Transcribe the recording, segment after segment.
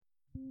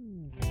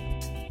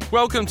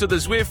Welcome to the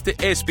Zwift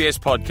SBS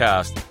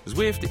podcast.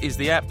 Zwift is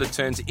the app that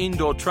turns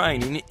indoor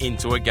training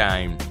into a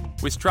game.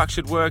 With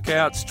structured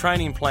workouts,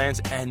 training plans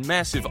and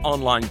massive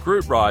online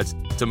group rides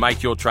to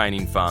make your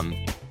training fun.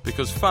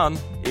 Because fun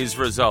is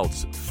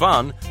results.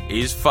 Fun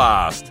is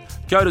fast.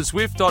 Go to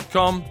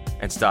Zwift.com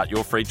and start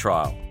your free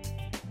trial.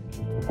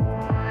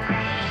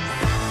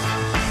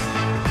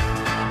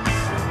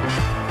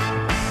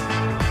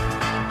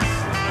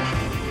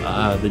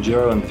 The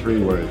Giro in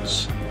 3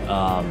 words.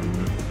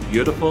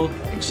 Beautiful,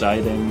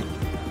 exciting,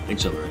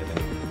 exhilarating.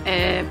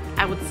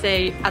 I would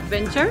say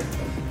adventure,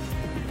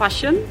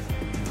 passion,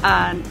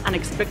 and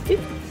unexpected.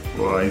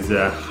 Well, it's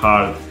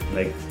hard,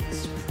 like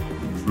it's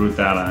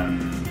brutal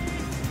and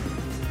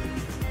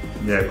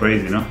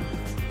crazy, no?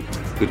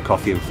 Good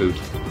coffee and food.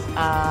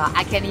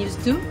 I can use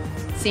 2.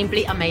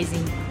 Simply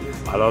amazing.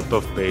 A lot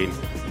of pain.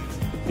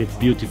 The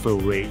beautiful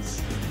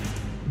race.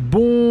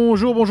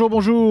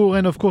 Bonjour,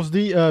 and of course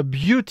the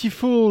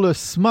beautiful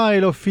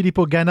smile of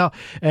Filippo Ganna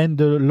and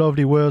the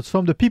lovely words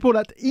from the people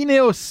at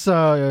Ineos.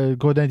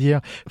 Good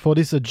idea for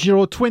this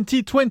Giro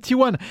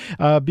 2021.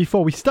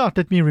 Before we start,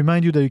 let me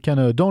remind you that you can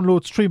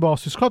download, stream or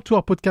subscribe to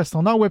our podcast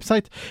on our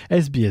website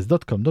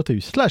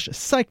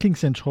sbs.com.au/cycling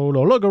central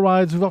or log a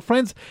rides with our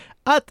friends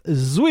at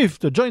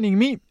Zwift. Joining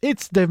me,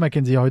 it's Dave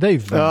McKenzie. Hi,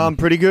 Dave. I'm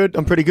pretty good.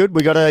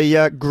 We got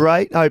a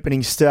great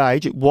opening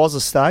stage. It was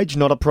a stage,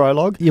 not a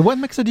prologue. Yeah, what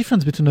makes the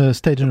difference between a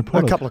stage and a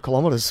prologue? A couple of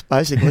kilometres,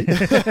 basically.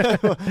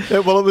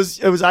 Well,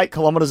 it was 8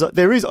 kilometres. I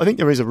think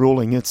there is a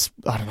ruling. It's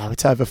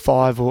over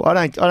 5, or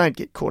I don't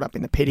get caught up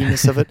in the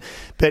pettiness of it.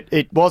 But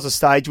it was a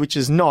stage, which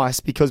is nice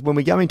because when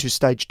we go into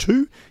stage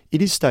 2,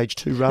 it is stage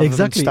 2 rather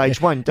than stage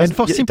 1. And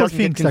for simple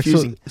things, like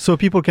so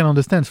people can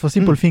understand, for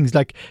simple things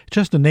like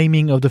just the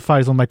naming of the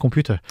files on my computer.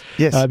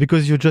 Yes.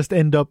 Because you just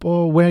end up,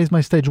 where is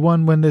my stage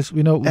 1 when there's,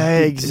 when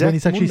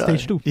it's actually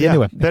stage 2. Yeah,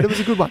 anyway. But it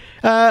was a good one.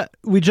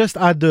 We just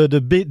had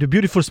the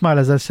beautiful smile,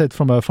 as I said,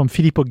 from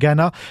Filippo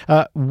Ganna.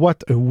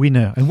 What a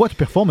winner and what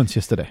performance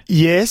yesterday.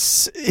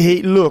 Yes.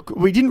 We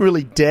didn't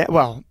really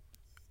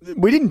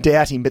we didn't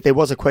doubt him, but there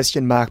was a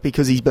question mark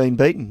because he's been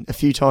beaten a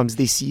few times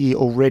this year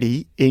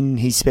already in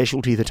his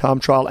specialty, the time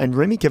trial. And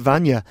Remy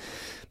Cavagna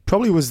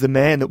probably was the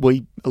man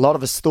that a lot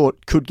of us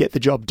thought could get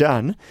the job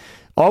done.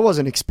 I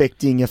wasn't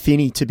expecting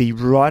Affini to be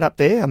right up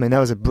there. I mean, that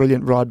was a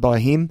brilliant ride by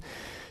him.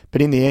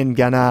 But in the end,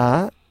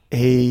 Ganna,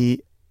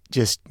 he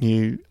just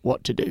knew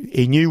what to do.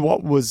 He knew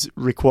what was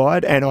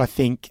required, and I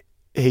think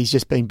he's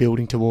just been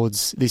building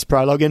towards this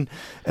prologue. And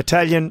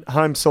Italian,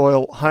 home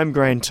soil, home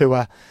Grand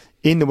Tour,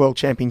 in the World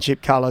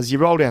Championship colours, you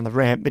roll down the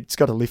ramp, but it's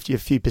got to lift you a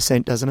few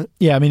percent, doesn't it?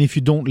 Yeah, I mean, if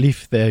you don't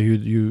lift there,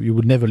 you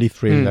would never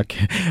lift really,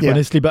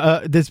 honestly.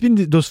 But there's been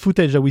those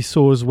footage that we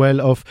saw as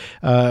well of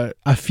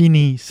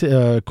Affini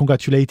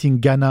congratulating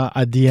Ganna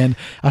at the end.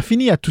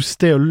 Affini had to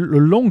stay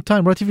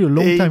relatively a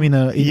long time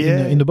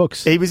in the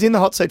box. He was in the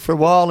hot seat for a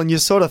while, and you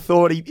sort of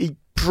thought he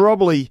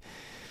probably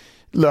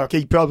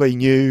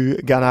knew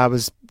Ganna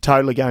was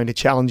totally going to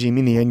challenge him.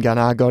 In the end,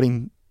 Ganna got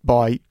him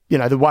by,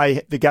 the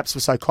way the gaps were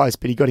so close,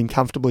 but he got him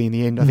comfortably in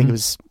the end. I think it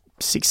was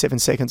 6-7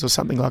 seconds or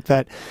something like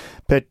that.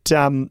 But,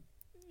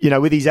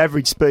 with his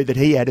average speed that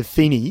he had,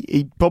 Affini,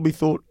 he probably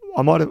thought,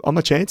 I'm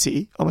a chance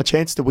here. I'm a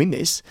chance to win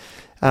this.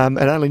 It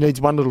only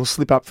needs one little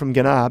slip up from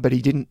Ganna, but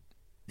he didn't.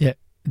 Yeah.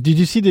 Did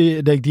you see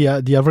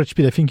the average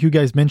speed? I think you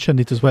guys mentioned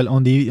it as well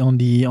on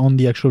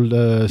the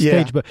actual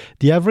stage. But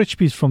the average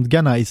speed from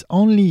Ganna is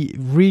only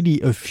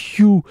really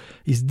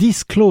is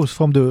this close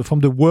from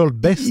the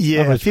world best.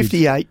 Yeah,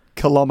 58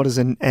 kilometres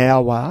an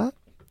hour.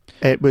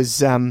 It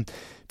was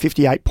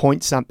 58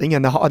 point something,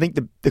 and I think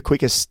the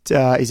quickest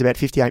is about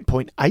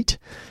 58.8.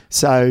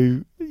 So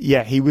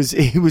yeah, he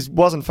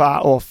wasn't far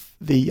off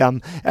the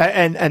and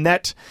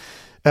that.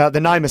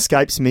 The name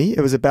escapes me. It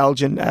was a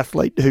Belgian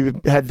athlete who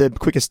had the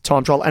quickest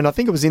time trial, and I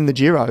think it was in the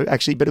Giro,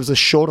 actually, but it was a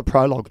shorter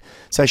prologue,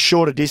 so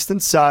shorter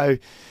distance. So,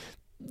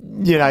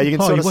 you can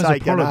sort of say... a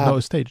prologue, not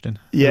a stage then.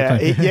 Yeah,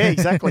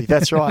 exactly.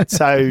 That's right.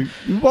 So,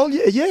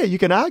 you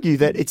can argue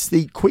that it's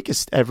the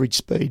quickest average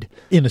speed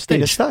in a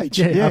stage.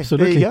 Yeah,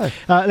 absolutely. There you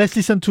go. Let's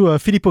listen to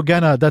Filippo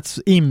Ganna. That's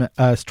him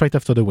straight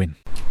after the win.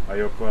 I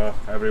hope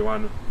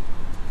everyone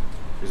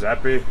is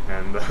happy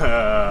and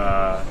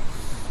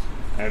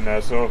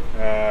so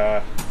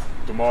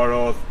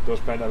tomorrow to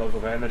spend a lot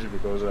of energy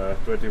because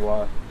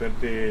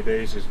 20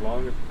 days is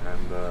long,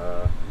 and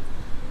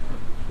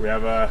we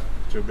have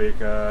 2 big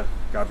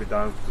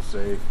capitans to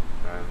save,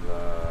 and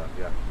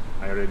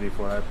I'm ready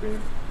for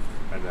helping,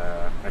 and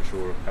I'm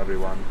sure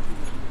everyone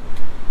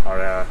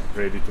are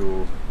ready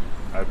to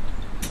help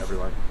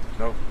everyone.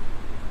 No?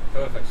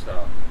 Perfect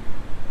start.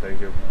 Thank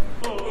you.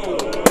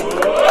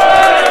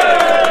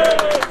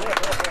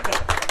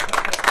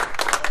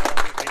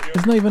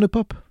 There's not even a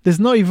pop.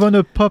 There's not even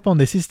a pop on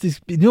this.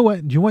 You know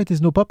why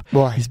there's no pop?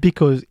 Why? It's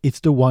because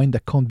it's the wine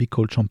that can't be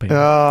called champagne.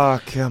 Oh,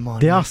 come on.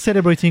 They are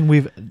celebrating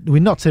with...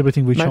 We're not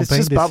celebrating with champagne.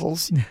 It's just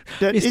bubbles.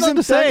 It's not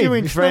the same. You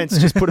in France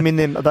just put them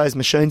in those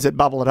machines that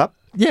bubble it up?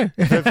 Yeah.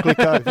 Veuve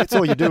Clicquot. That's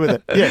all you do with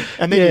it. Yeah.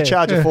 And then you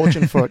charge a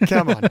fortune for it.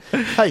 Come on.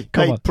 Hey,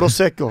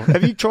 Prosecco.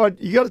 Have you tried?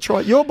 You got to try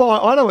it. You're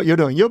buying. I know what you're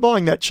doing. You're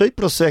buying that cheap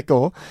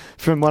Prosecco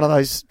from one of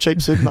those cheap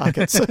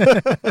supermarkets.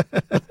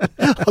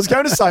 I was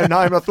going to say a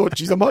name. I thought,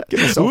 geez, I might get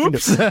myself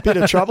into a bit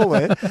of trouble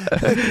there.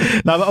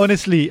 No, but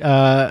honestly,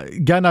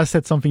 Ghana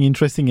said something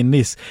interesting in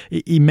this.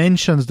 He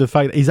mentions the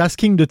fact he's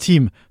asking the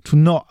team to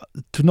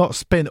not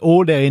spend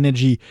all their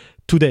energy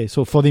today.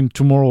 So for them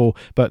tomorrow,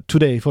 but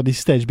today for this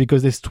stage,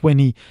 because there's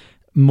 20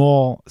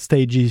 more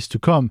stages to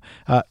come.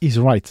 Is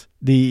right.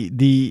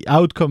 The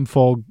outcome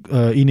for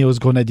Ineos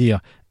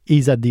Grenadier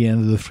is at the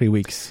end of the 3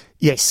 weeks.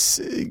 Yes.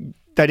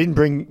 They didn't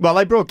bring... Well,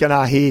 they brought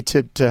Ghana here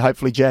to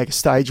hopefully jag a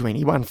stage win.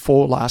 He won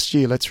 4 last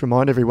year, let's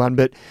remind everyone.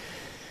 But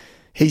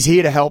he's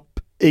here to help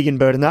Egan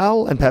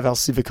Bernal and Pavel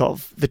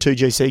Sivakov, the 2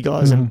 GC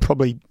guys. Mm-hmm. And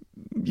probably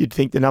you'd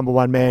think the number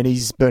one man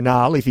is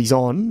Bernal if he's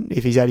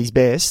at his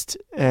best.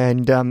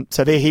 And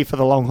so they're here for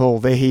the long haul.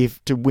 They're here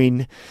to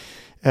win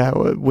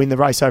the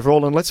race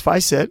overall. And let's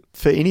face it,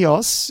 for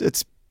Ineos,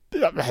 it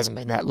hasn't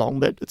been that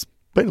long, but it's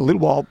been a little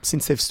while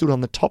since they've stood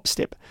on the top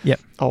step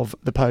of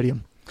the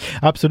podium.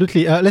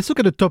 Absolutely. Let's look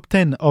at the top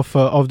 10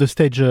 of the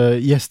stage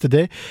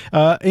yesterday.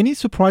 Any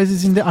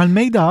surprises in there?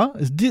 Almeida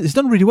has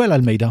done really well,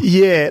 Almeida.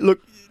 Yeah, look,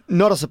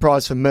 not a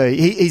surprise for me.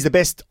 He's the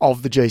best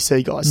of the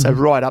GC guys, so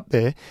right up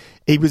there.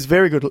 He was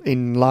very good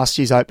in last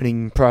year's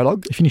opening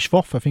prologue. He finished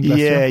 4th, I think, last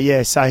year.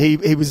 Yeah, so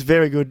he was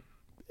very good.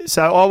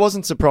 So I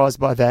wasn't surprised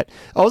by that.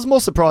 I was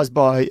more surprised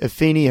by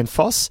Affini and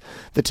Foss,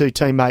 the 2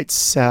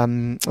 teammates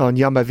on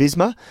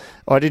Jumbo-Visma.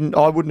 I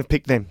wouldn't have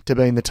picked them to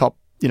be in the top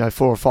 4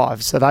 or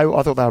 5. So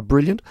I thought they were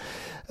brilliant.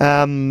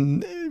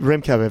 Remco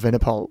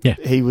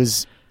Evenepoel, he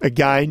was,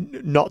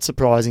 again, not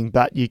surprising,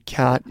 but you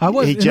can't.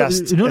 He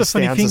just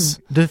astounds us.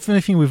 The funny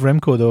thing with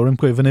Remco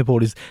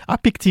Evenepoel is I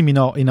picked him in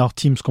our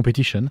team's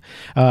competition,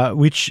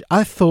 which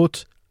I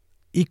thought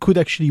he could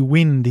actually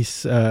win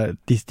this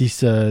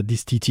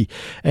TT,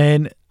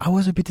 and I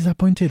was a bit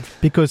disappointed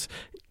because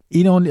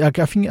I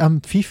think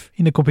I'm 5th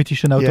in a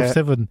competition out of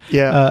 7.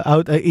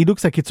 Yeah, it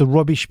looks like it's a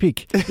rubbish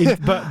pick.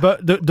 But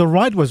the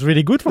ride was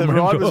really good from Remco.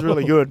 The ride was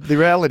really good. The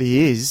reality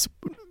is,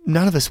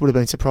 none of us would have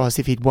been surprised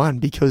if he'd won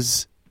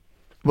because,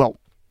 well,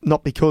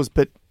 not because,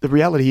 but the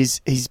reality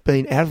is he's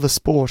been out of the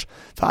sport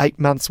for 8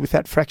 months with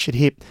that fractured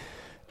hip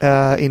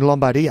in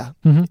Lombardia.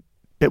 Mm-hmm.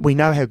 But we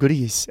know how good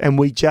he is, and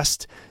we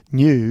just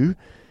knew,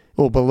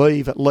 or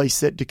believe at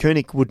least, that De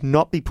Koenig would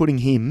not be putting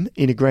him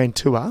in a Grand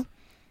Tour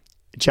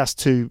just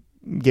to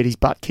get his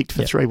butt kicked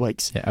for 3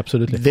 weeks. Yeah,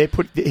 absolutely.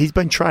 He's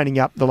been training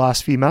up the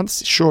last few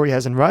months. Sure, he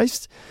hasn't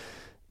raced,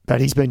 but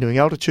he's been doing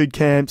altitude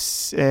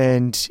camps,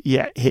 and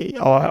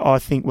I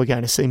think we're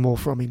going to see more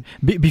from him.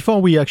 Before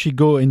we actually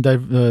go and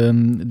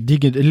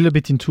dig a little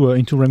bit into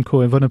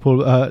Remco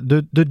Evenepoel,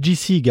 the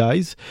GC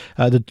guys,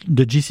 the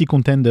GC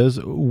contenders,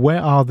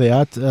 where are they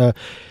at?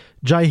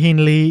 Jai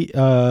Hindley,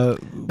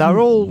 they're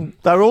all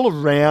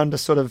around a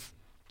sort of.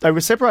 They were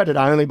separated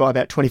only by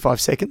about 25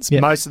 seconds.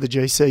 Yep. Most of the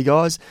GC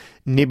guys,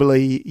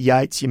 Nibali,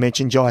 Yates, you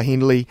mentioned Jai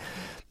Hindley.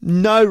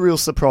 No real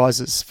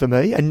surprises for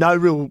me, and no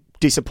real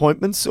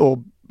disappointments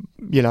or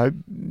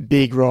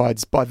big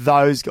rides by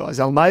those guys.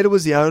 Almeida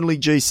was the only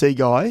GC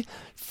guy,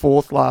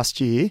 4th last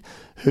year,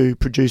 who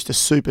produced a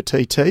super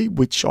TT,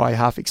 which I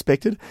half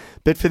expected.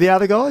 But for the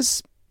other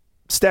guys,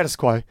 status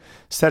quo.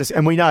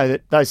 And we know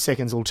that those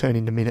seconds will turn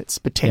into minutes,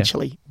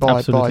 potentially,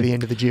 by the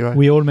end of the Giro.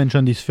 We all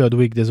mentioned this third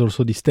week. There's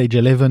also the stage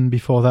 11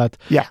 before that.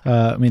 Yeah.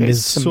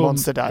 There's some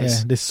monster days.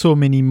 Yeah, there's so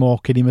many more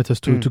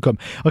kilometers to come.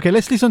 Okay,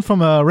 let's listen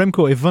from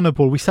Remco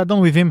Evenepoel. We sat down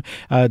with him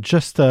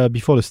just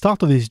before the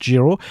start of this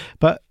Giro.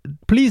 But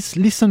please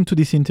listen to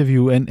this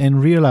interview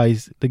and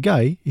realize the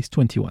guy is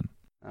 21.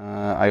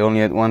 I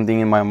only had one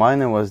thing in my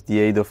mind, and it was the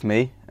 8th of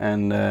May.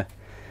 And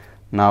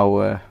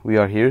now we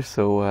are here,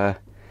 so...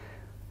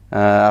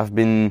 I've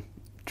been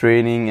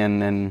training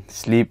and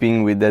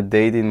sleeping with that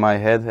date in my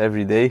head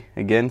every day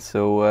again.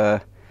 So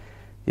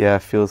it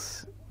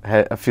feels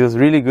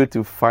really good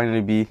to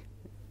finally be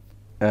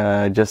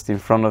just in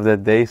front of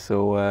that day.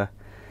 So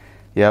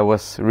it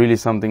was really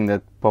something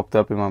that popped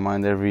up in my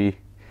mind every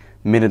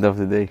minute of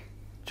the day.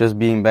 Just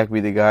being back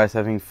with the guys,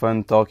 having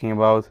fun, talking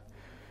about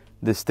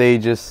the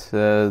stages,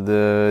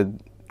 the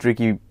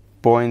tricky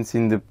points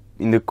in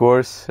the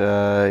course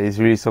is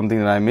really something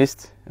that I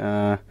missed.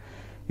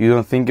 You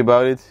don't think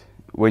about it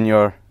when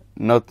you're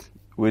not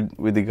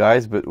with the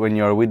guys, but when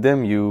you're with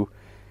them, you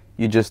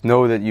just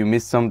know that you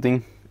missed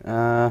something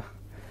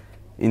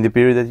in the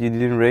period that you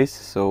didn't race.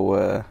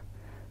 So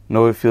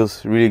no, it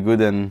feels really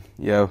good, and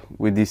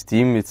with this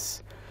team,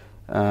 it's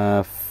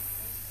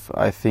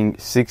I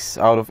think 6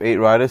 out of 8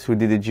 riders who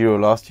did the Giro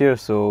last year.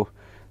 So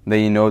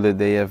they know that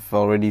they have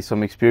already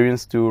some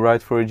experience to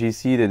ride for a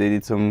GC, that they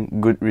did some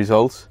good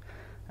results,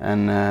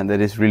 and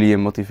that is really a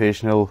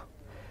motivational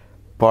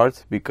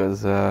part,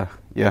 because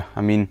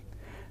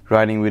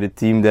riding with a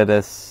team that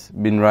has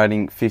been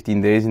riding 15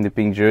 days in the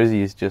pink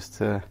jersey is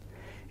just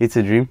it's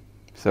a dream.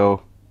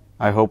 So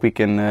I hope we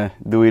can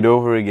do it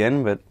over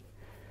again, but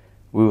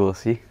we will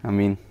see.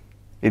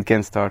 It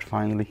can start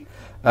finally.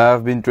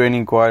 I've been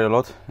training quite a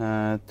lot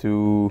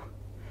to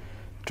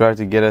try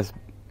to get us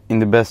in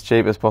the best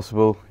shape as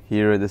possible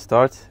here at the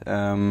start.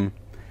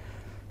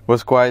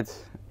 Was quite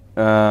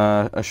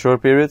a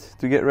short period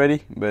to get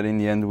ready, but in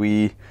the end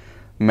we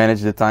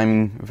managed the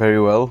timing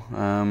very well.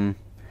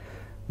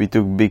 We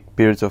took big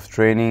periods of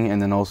training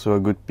and then also a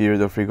good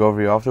period of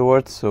recovery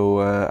afterwards. So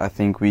I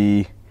think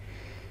we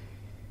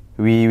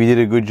did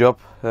a good job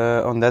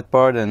on that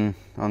part. And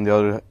on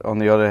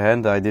the other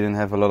hand, I didn't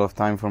have a lot of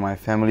time for my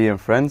family and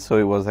friends, so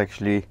it was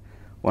actually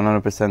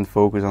 100%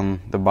 focus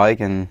on the bike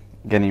and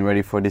getting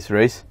ready for this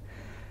race.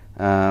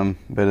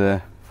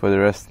 But for the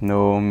rest,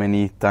 no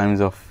many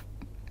times of,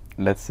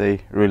 let's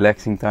say,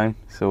 relaxing time.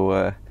 So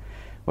it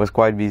was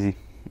quite busy.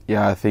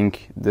 Yeah, I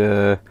think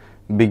the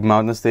big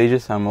mountain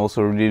stages, I'm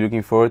also really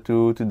looking forward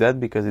to that,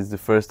 because it's the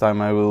first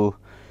time I will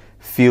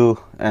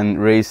feel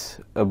and race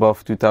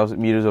above 2,000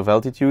 meters of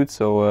altitude.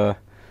 So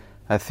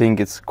I think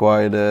it's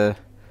quite a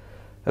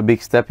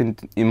big step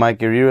in my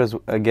career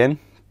again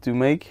to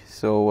make.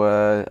 So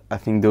I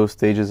think those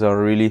stages are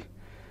really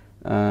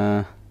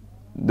the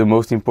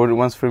most important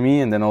ones for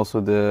me, and then also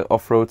the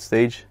off-road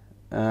stage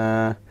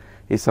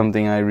is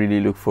something I really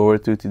look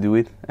forward to do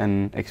it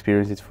and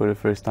experience it for the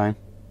first time.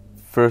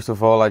 First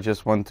of all, I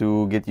just want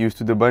to get used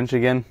to the bunch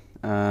again,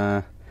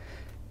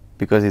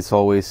 because it's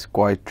always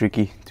quite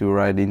tricky to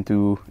ride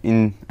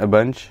in a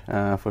bunch,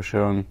 for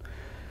sure on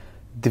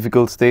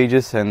difficult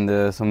stages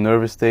and some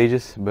nervous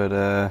stages. But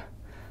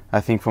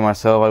I think for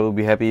myself, I will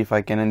be happy if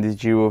I can end this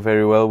Giro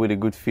very well with a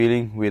good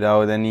feeling,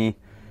 without any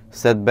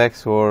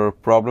setbacks or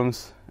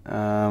problems,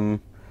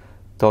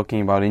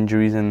 talking about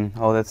injuries and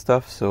all that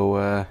stuff.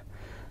 So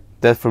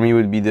that for me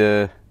would be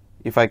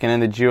if I can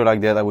end the Giro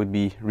like that, I would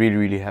be really,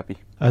 really happy.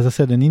 As I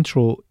said in the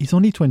intro, he's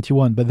only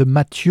 21, but the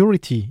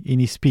maturity in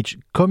his speech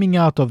coming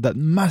out of that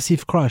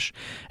massive crash,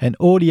 and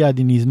all he had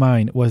in his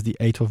mind was the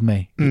 8th of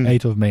May, the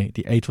 8th of May,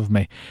 the 8th of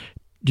May.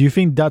 Do you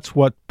think that's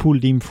what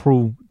pulled him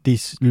through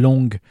this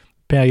long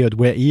period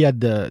where he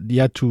had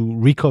to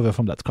recover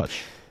from that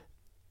crash?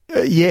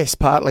 Yes,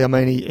 partly. I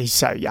mean, he's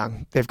so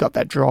young. They've got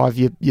that drive.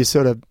 You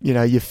sort of,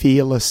 you're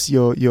fearless.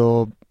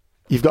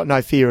 You've got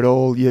no fear at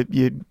all.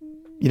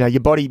 Your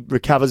body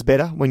recovers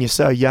better when you're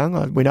so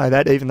young. We know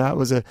that, even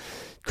though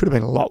could have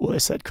been a lot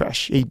worse, that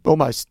crash. He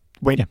almost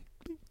went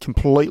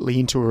completely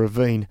into a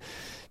ravine,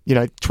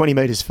 20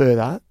 metres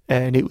further,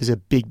 and it was a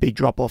big, big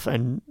drop-off,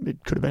 and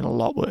it could have been a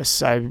lot worse.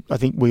 So I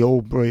think we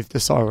all breathed a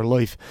sigh of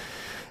relief.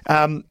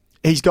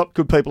 He's got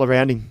good people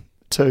around him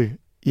too,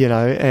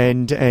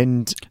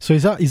 and so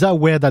is that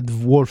where that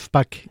wolf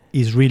pack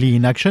is really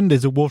in action?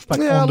 There's a wolf pack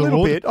on the road? a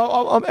little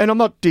bit. And I'm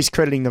not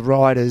discrediting the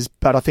riders,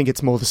 but I think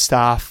it's more the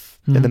staff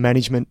and the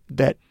management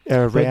that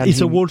are around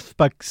It's him. a wolf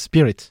pack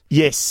spirit.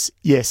 Yes.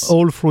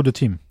 All through the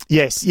team.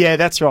 Yes, yeah,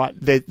 that's right.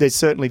 There's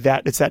certainly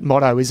that. It's that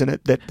motto, isn't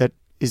it, that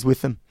is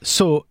with them.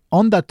 So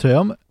on that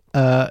term,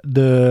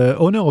 the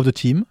owner of the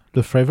team,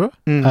 Lefebvre,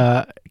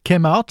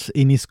 came out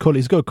in he's got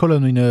a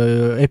column in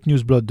Ape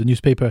Newsblad, the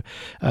newspaper.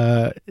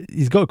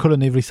 He's got a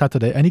column every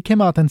Saturday, and he came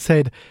out and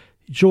said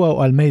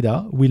Joao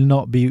Almeida will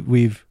not be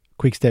with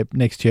Quickstep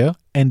next year,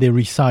 and they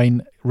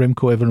re-sign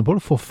Remco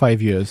Evenepoel for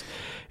 5 years.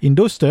 In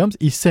those terms,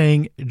 he's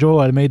saying Joao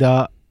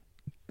Almeida,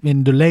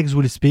 and the legs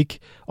will speak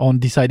on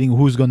deciding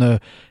who's going to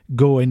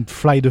go and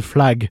fly the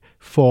flag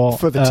for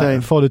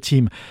the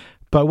team.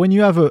 But when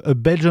you have a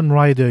Belgian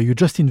rider, you're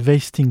just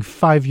investing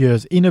 5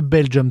 years in a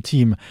Belgium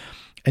team,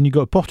 and you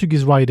got a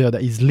Portuguese rider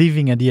that is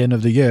leaving at the end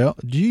of the year,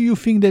 do you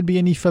think there'd be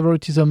any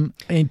favoritism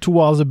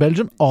towards the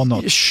Belgium or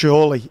not?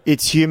 Surely.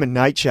 It's human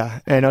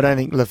nature, and I don't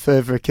think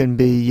Lefebvre can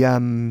be, I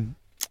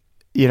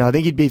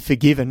think he'd be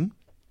forgiven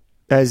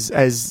as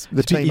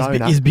the team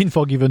owner. He's been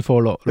forgiven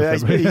for a lot. Yeah,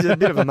 he's a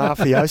bit of a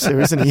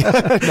mafioso, isn't he?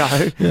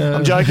 No, yeah.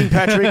 I'm joking,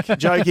 Patrick.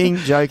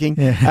 Joking.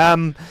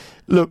 Yeah.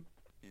 Look,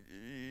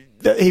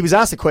 he was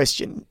asked a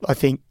question, I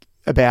think,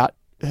 about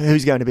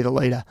who's going to be the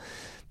leader.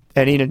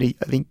 And in it,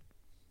 I think,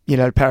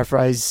 to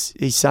paraphrase,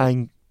 he's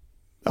saying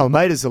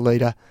Almeida's the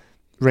leader,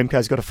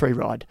 Remco's got a free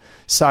ride.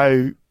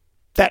 So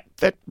that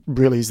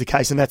really is the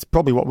case, and that's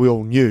probably what we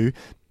all knew.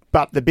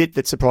 But the bit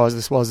that surprised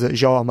us was that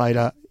Joao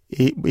Almeida,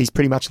 he's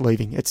pretty much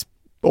leaving. It's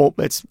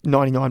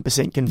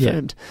 99%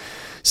 confirmed. Yeah.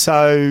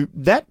 So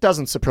that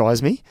doesn't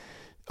surprise me.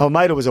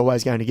 Almeida was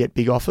always going to get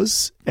big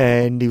offers,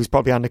 and he was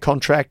probably under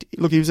contract.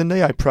 Look, he was a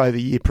Neo Pro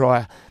the year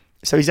prior,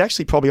 so he's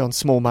actually probably on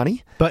small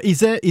money. But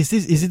is it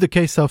the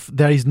case of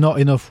there is not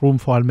enough room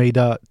for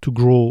Almeida to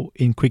grow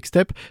in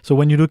Quickstep? So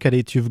when you look at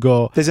it,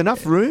 there's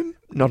enough room,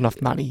 not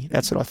enough money.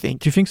 That's what I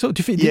think. Do you think so?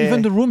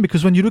 Even the room?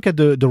 Because when you look at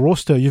the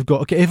roster, you've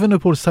got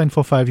Evenepoel signed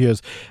for 5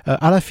 years.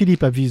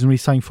 Alaphilippe have recently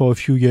signed for a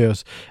few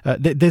years.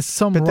 There's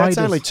some but riders.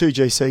 That's only 2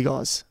 GC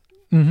guys.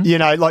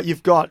 Mm-hmm.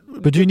 You've got...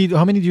 But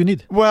how many do you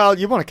need? Well,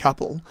 you want a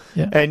couple.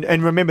 Yeah.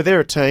 And remember, they're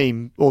a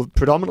team, or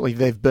predominantly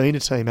they've been a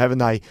team, haven't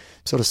they?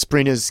 Sort of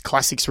sprinters,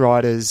 classics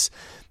riders.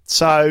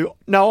 So,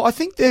 no, I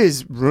think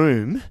there's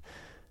room,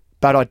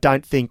 but I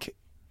don't think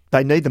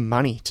they need the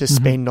money to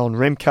spend on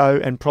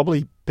Remco and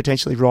probably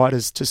potentially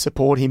riders to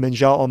support him. And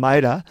Joao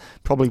Almeida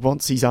probably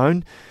wants his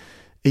own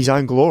his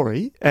own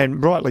glory,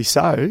 and rightly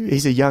so.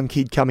 He's a young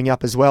kid coming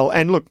up as well.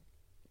 And look,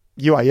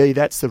 UAE,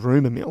 that's the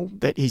rumour mill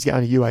that he's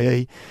going to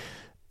UAE.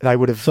 They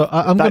would have. So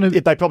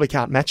they probably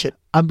can't match it.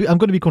 I'm going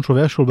to be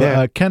controversial,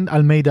 but can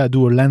Almeida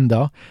do a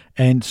Landa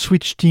and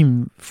switch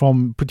team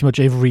from pretty much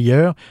every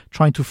year,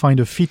 trying to find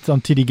a fit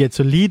until he gets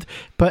a lead?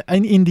 But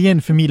in the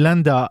end, for me,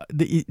 Landa,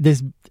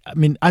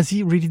 has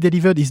he really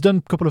delivered? He's done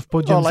a couple of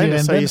podiums here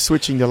and so you're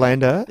switching to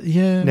Landa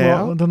now?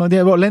 Well, I don't know.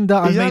 Yeah, well,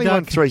 Landa, he's Almeida...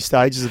 only won 3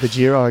 stages of the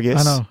Giro, I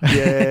guess. I know.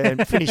 Yeah,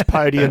 and finished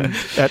podium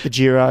at the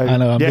Giro. I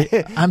know.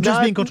 I'm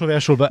just being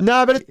controversial, but...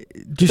 No, but...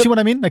 Do you see what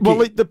I mean?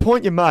 The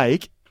point you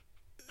make...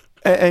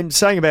 And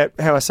saying about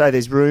how I say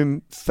there's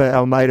room for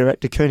Almeida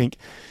at De Koning,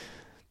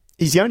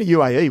 he's the only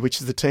UAE,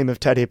 which is the team of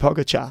Tadej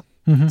Pogacar.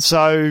 Mm-hmm.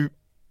 So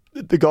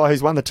the guy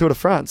who's won the Tour de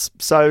France.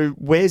 So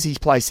where's his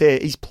place there?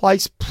 His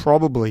place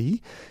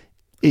probably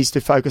is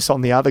to focus on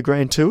the other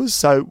Grand Tours.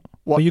 So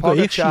what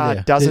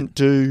Pogacar doesn't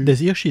do...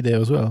 There's Hirschi there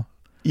as well.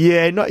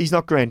 Yeah, no, he's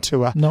not Grand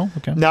Tour. No?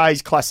 Okay. No,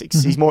 he's classics.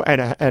 Mm-hmm. He's more and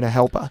a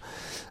helper.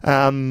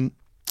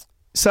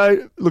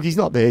 So, look, he's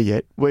not there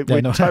yet. We're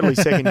totally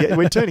second.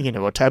 We're turning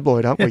into a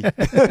tabloid, aren't we?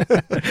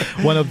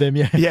 One of them,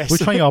 yeah. Yes. We're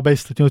trying our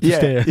best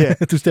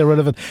to stay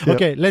relevant. Yep.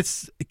 Okay,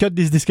 let's cut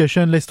this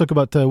discussion. Let's talk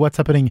about what's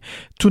happening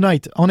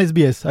tonight on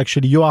SBS.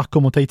 Actually, you are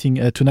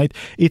commentating tonight.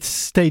 It's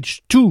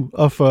stage 2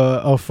 of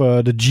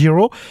the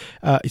Giro.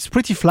 It's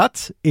pretty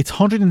flat. It's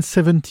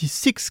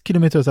 176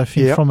 kilometers, I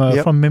think,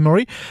 from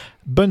memory.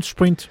 Bunch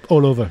sprint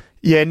all over.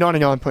 Yeah,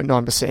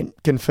 99.9%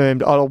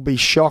 confirmed. I'll be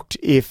shocked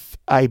if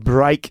a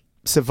break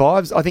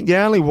survives. I think the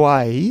only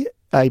way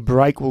a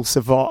break will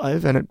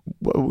survive, and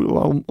I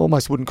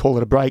almost wouldn't call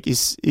it a break,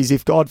 is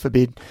if, God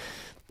forbid,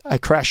 a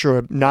crash or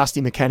a nasty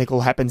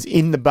mechanical happens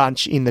in the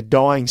bunch in the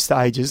dying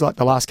stages, like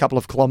the last couple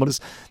of kilometres.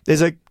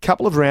 There's a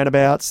couple of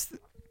roundabouts.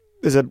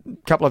 There's a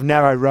couple of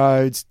narrow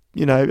roads.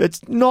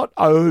 It's not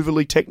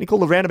overly technical.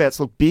 The roundabouts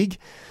look big.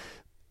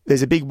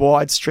 There's a big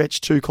wide stretch,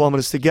 2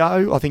 kilometres to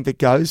go. I think that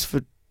goes for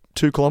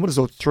 2 kilometres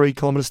or 3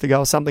 kilometres to go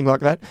or something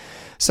like that.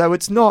 So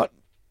it's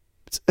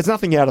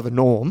nothing out of the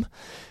norm.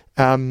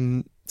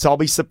 So I'll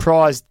be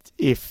surprised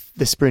if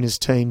the sprinters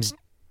teams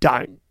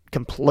don't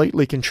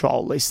completely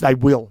control this. They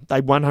will.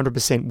 They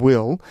 100%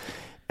 will.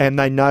 And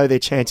they know their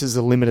chances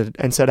are limited.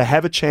 And so to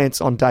have a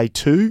chance on day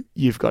 2,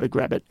 you've got to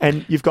grab it.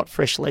 And you've got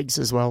fresh legs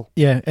as well.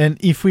 Yeah, and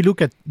if we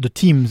look at the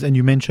teams, and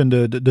you mentioned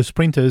the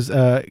sprinters,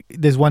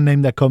 there's one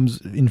name that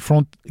comes in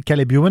front.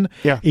 Caleb Ewan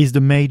is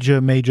the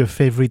major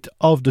favourite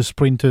of the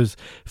sprinters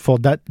for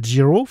this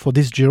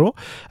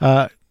Giro.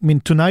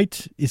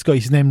 Tonight, he's got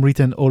his name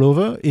written all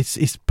over.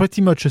 It's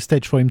pretty much a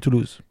stage for him to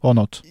lose, or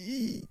not?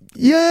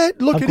 Yeah,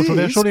 look, it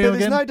is, but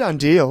there's no done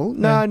deal.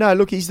 No,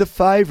 look, he's the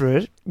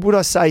favourite. Would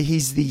I say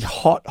he's the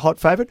hot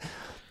favourite?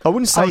 I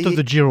wouldn't say... Out of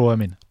the Giro, I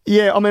mean.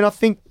 Yeah, I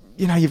think,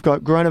 you've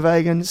got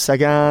Groenewegen,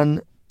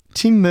 Sagan,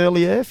 Tim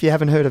Merlier, if you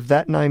haven't heard of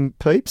that name,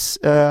 peeps.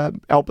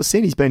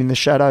 Alpecin, he's been in the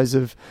shadows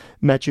of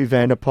Mathieu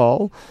van der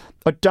Poel.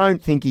 I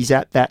don't think he's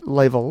at that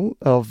level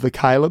of the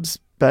Calebs,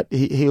 but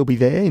he'll be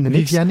there in the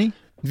mix.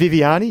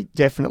 Viviani,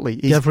 definitely.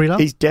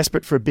 He's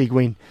desperate for a big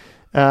win.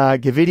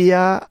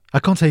 Gaviria. I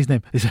can't say his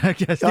name.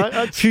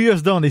 A few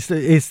years down, it's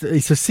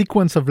a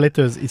sequence of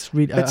letters. It's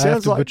really. It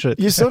sounds like butcher it.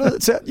 You sort of.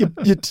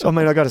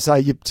 I got to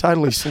say, you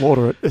totally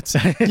slaughter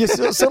it. You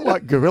sort of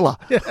like gorilla.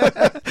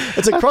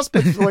 It's a cross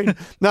between.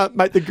 No,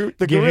 mate, the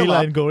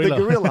gorilla and gorilla.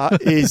 The gorilla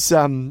is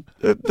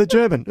the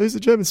German. Who's the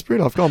German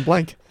sprinter? I've gone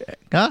blank.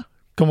 Huh?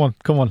 Come on.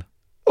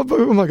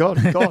 Oh my God,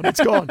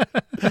 it's gone.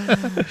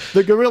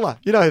 The gorilla.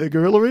 You know who the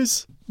gorilla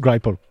is?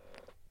 Greipel.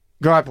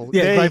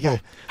 Yeah, Greipel.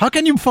 How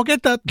can you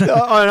forget that?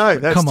 I know,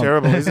 that's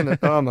terrible, isn't it?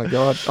 Oh my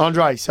God.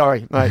 Andre,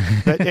 sorry, mate.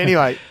 But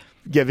anyway,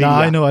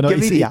 Gaviria. No, I know.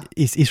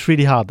 It's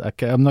really hard.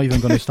 Okay, I'm not even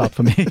going to start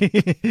for me.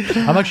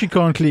 I'm actually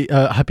currently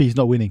happy he's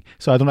not winning,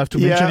 so I don't have to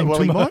mention him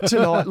too much. Might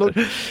tonight. Look,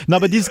 no,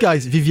 but these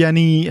guys,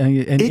 Viviani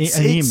and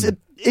him.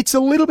 It's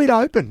a little bit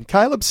open.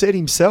 Caleb said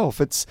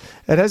himself it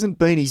hasn't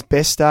been his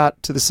best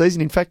start to the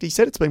season. In fact, he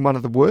said it's been one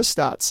of the worst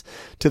starts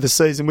to the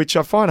season, which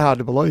I find hard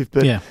to believe,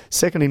 but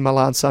second in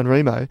Milan-San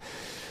Remo.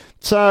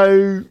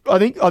 So I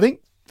think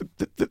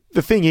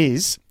the thing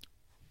is,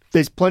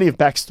 there's plenty of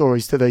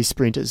backstories to these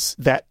sprinters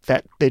that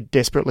they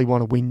desperately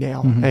want to win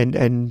now, and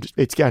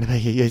it is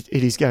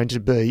going to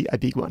be a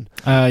big one.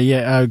 I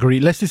agree.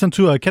 Let's listen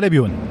to Caleb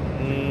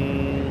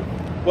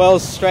Ewan. Well,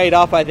 straight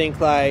up, I think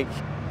the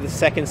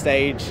second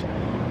stage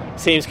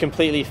seems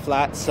completely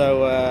flat.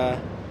 So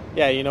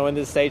in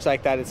the stage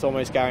like that, it's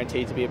almost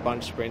guaranteed to be a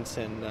bunch sprints,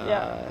 and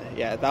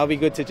that'll be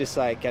good to just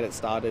get it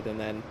started and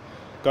then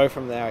go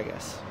from there, I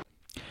guess.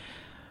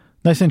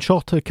 Nice and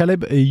short,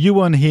 Caleb.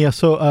 Ewan here.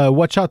 So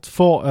watch out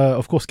for,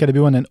 of course, Caleb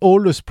Ewan and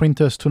all the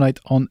sprinters tonight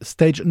on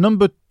stage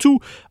number 2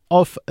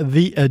 of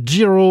the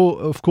Giro,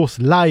 of course,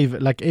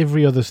 live, like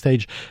every other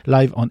stage,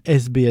 live on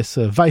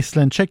SBS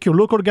Viceland. Check your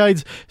local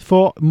guides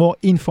for more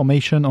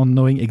information on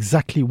knowing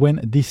exactly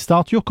when this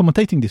starts. You're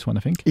commentating this one,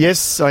 I think.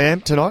 Yes, I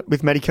am tonight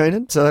with Matty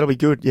Keenan, so that'll be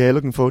good. Yeah,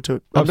 looking forward to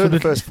it. I'm doing the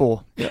first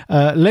 4.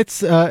 Yeah.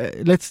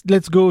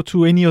 Let's go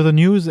to any other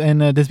news,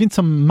 and there's been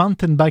some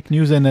mountain bike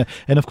news, and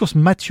of course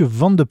Mathieu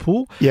van der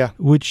Poel,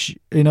 which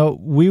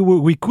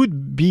we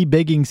could be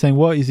begging, saying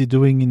what is he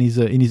doing in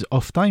his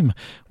off time?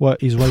 Well,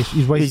 he's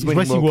racing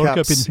World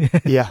Cup.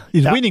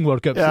 He's winning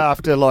World Cups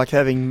after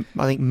having,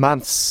 I think,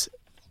 months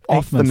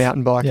off the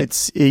mountain bike.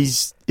 He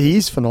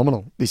is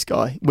phenomenal, this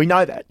guy. We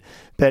know that,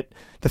 but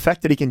the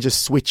fact that he can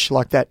just switch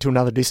like that to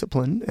another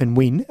discipline and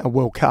win a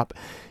World Cup,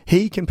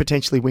 he can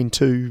potentially win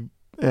 2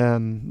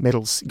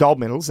 medals, gold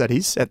medals, that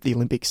is, at the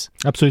Olympics.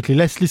 Absolutely.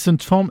 Let's listen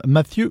from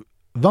Mathieu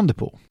van der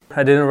Poel.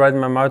 I didn't ride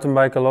my mountain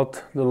bike a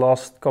lot the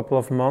last couple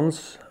of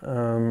months.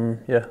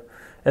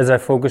 As I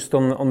focused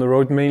on the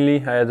road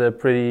mainly, I had a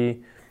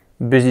pretty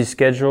busy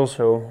schedule.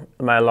 So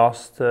my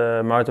last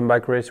mountain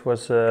bike race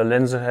was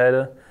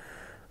Lenzerheide,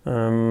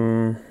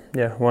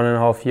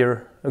 1.5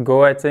 years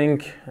ago, I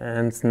think.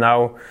 And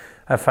now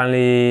I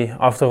finally,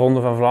 after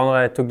Ronde van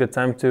Vlaanderen, I took the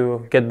time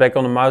to get back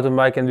on a mountain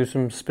bike and do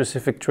some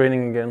specific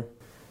training again.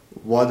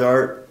 What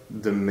are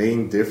the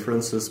main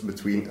differences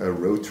between a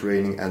road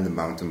training and the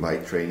mountain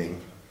bike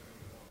training?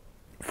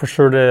 For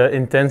sure, the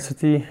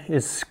intensity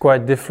is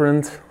quite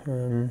different.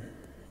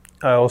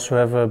 I also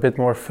have a bit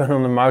more fun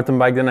on the mountain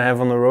bike than I have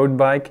on the road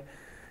bike.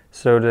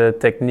 So the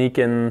technique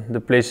and the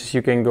places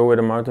you can go with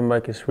a mountain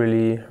bike is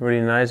really,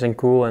 really nice and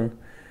cool. And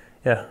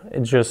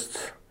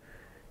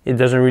it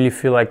doesn't really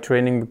feel like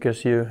training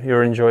because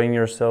you're enjoying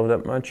yourself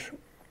that much.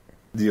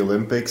 The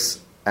Olympics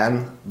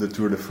and the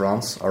Tour de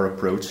France are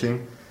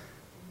approaching.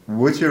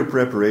 Would your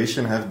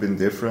preparation have been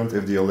different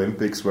if the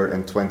Olympics were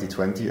in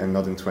 2020 and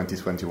not in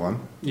 2021?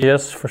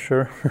 Yes, for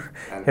sure.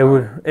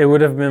 It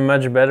would have been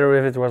much better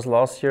if it was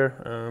last year.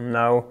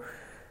 Now,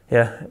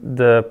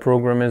 the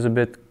program is a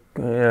bit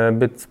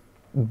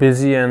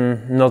busy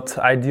and not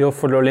ideal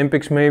for the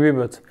Olympics maybe,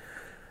 but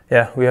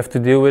we have to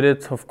deal with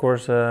it. Of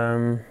course,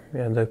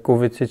 the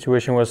COVID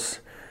situation was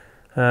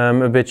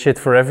a bit shit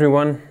for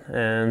everyone,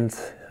 and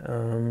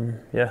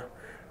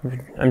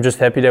I'm just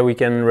happy that we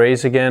can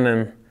race again,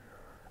 and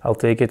I'll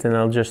take it, and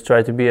I'll just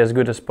try to be as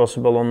good as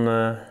possible on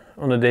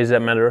the days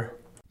that matter.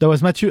 That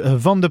was Mathieu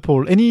van der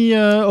Poel. Any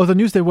other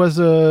news? There was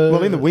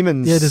in the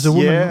women's, there's a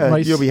woman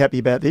race. You'll be happy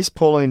about this.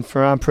 Pauline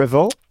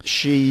Ferrand-Prévot,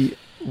 she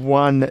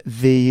won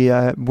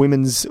the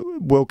Women's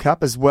World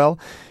Cup as well.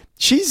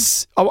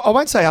 She's, I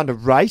won't say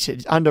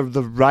underrated, under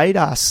the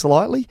radar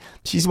slightly.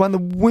 She's won the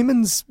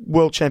Women's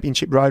World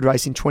Championship road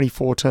race in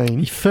 2014.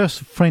 The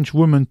first French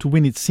woman to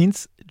win it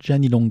since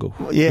Gianni Longo.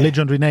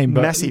 Legendary name,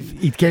 but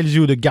massive. It tells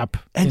you the gap.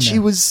 And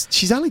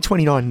she's only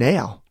 29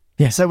 now.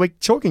 Yeah. So we're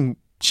talking,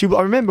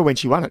 I remember when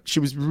she won it, she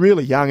was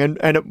really young, and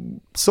it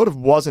sort of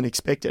wasn't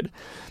expected.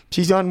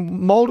 She's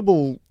done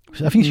multiple,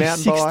 I think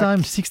she's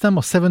six-time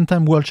or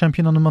seven-time world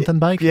champion on a mountain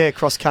bike. Yeah,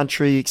 cross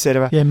country,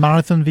 etc. Yeah,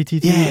 marathon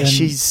VTT. Yeah,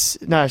 she's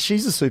a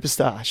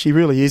superstar. She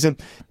really is.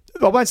 And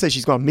I won't say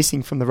she's gone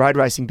missing from the road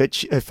racing,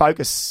 but her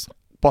focus,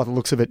 by the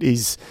looks of it,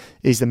 is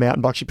the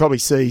mountain bike. She probably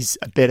sees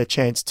a better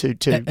chance to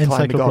claim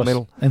the gold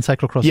medal. And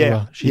cyclocross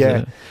as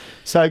well.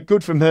 So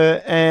good from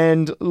her.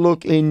 And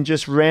look, in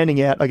just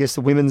rounding out, I guess,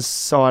 the women's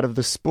side of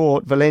the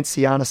sport,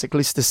 Valenciana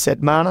Ciclistas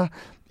Setmana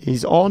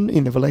is on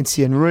in the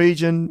Valencian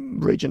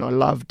region I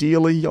love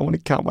dearly.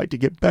 Can't wait to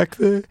get back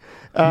there.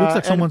 Looks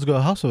like someone's got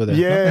a house over there.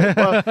 Yeah,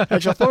 well,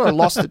 actually, I thought I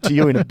lost it to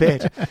you in a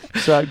bet.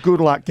 So good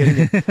luck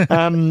getting it.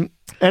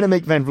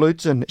 Annemiek van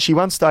Vleuten, she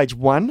won stage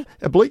 1.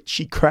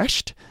 She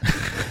crashed.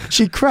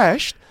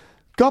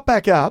 Got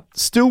back up,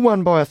 still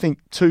won by, I think,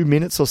 2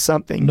 minutes or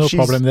something. No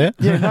problem there.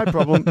 Yeah, no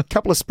problem. A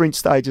couple of sprint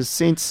stages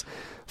since.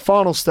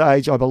 Final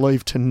stage, I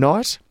believe,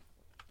 tonight.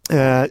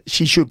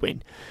 She should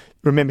win.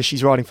 Remember,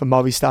 she's riding for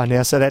Movistar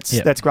now, so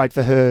that's great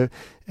for her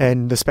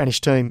and the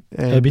Spanish team.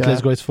 And, a bit less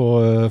great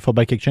for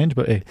Bike Exchange,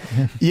 but hey.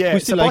 Yeah,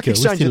 so Bike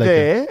Exchange are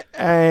there,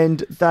 and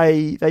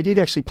they did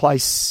actually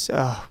place,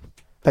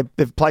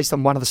 they've placed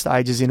on one of the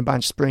stages in a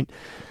bunch sprint.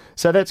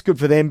 So that's good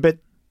for them, but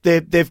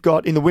they've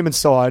got, in the women's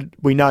side,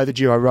 we know the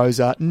Giro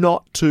Rosa,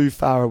 not too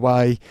far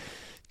away.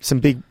 Some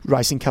big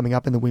racing coming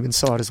up in the women's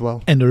side as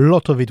well. And a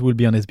lot of it will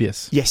be on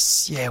SBS.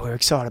 Yes, we're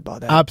excited by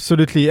that.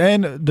 Absolutely.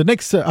 And the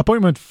next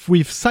appointment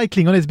with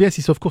cycling on SBS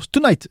is, of course,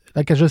 tonight,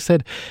 like I just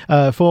said,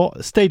 for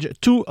stage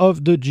 2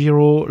 of the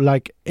Giro.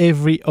 Like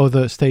every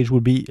other stage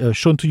will be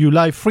shown to you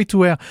live, free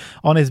to air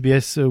on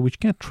SBS, which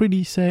can't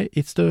really say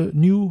it's the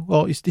new,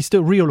 or it's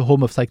the real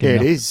home of cycling. Yeah,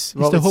 now. it is.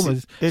 It's the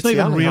home. It's not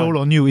even real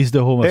or new, it's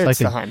the home of cycling. It's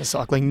the home of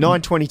cycling.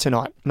 9:20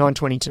 tonight.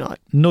 9:20 tonight.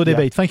 No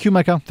debate. Thank you,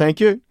 Maka. Thank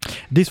you.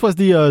 This was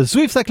the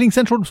Zwift Cycling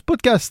Central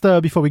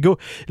podcast. Before we go,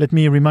 let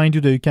me remind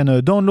you that you can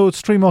download,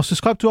 stream or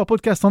subscribe to our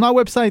podcast on our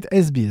website,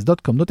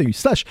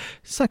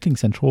 sbs.com.au/Cycling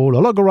Central,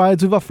 or log a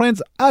ride with our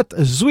friends at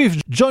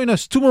Zwift. Join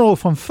us tomorrow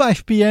from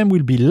 5 p.m.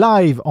 We'll be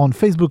live on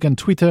Facebook and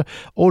Twitter,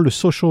 all the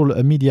social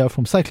media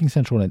from Cycling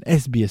Central and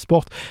SBS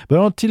Sport. But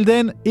until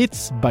then,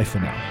 it's bye for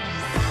now.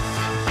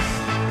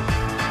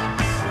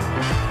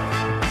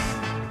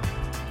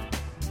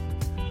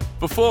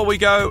 Before we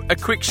go, a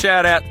quick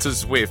shout out to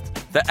Zwift,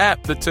 the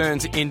app that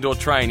turns indoor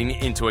training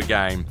into a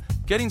game.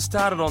 Getting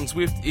started on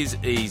Zwift is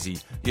easy.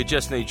 You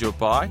just need your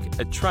bike,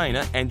 a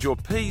trainer, and your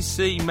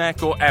PC,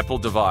 Mac, or Apple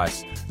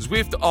device.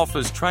 Zwift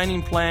offers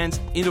training plans,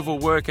 interval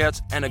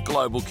workouts, and a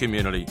global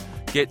community.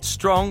 Get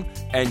strong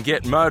and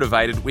get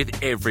motivated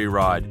with every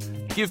ride.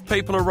 Give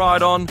people a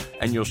ride on,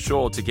 and you're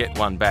sure to get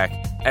one back,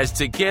 as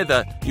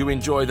together you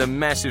enjoy the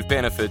massive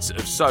benefits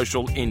of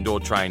social indoor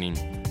training.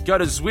 Go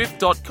to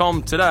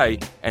Zwift.com today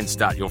and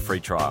start your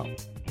free trial.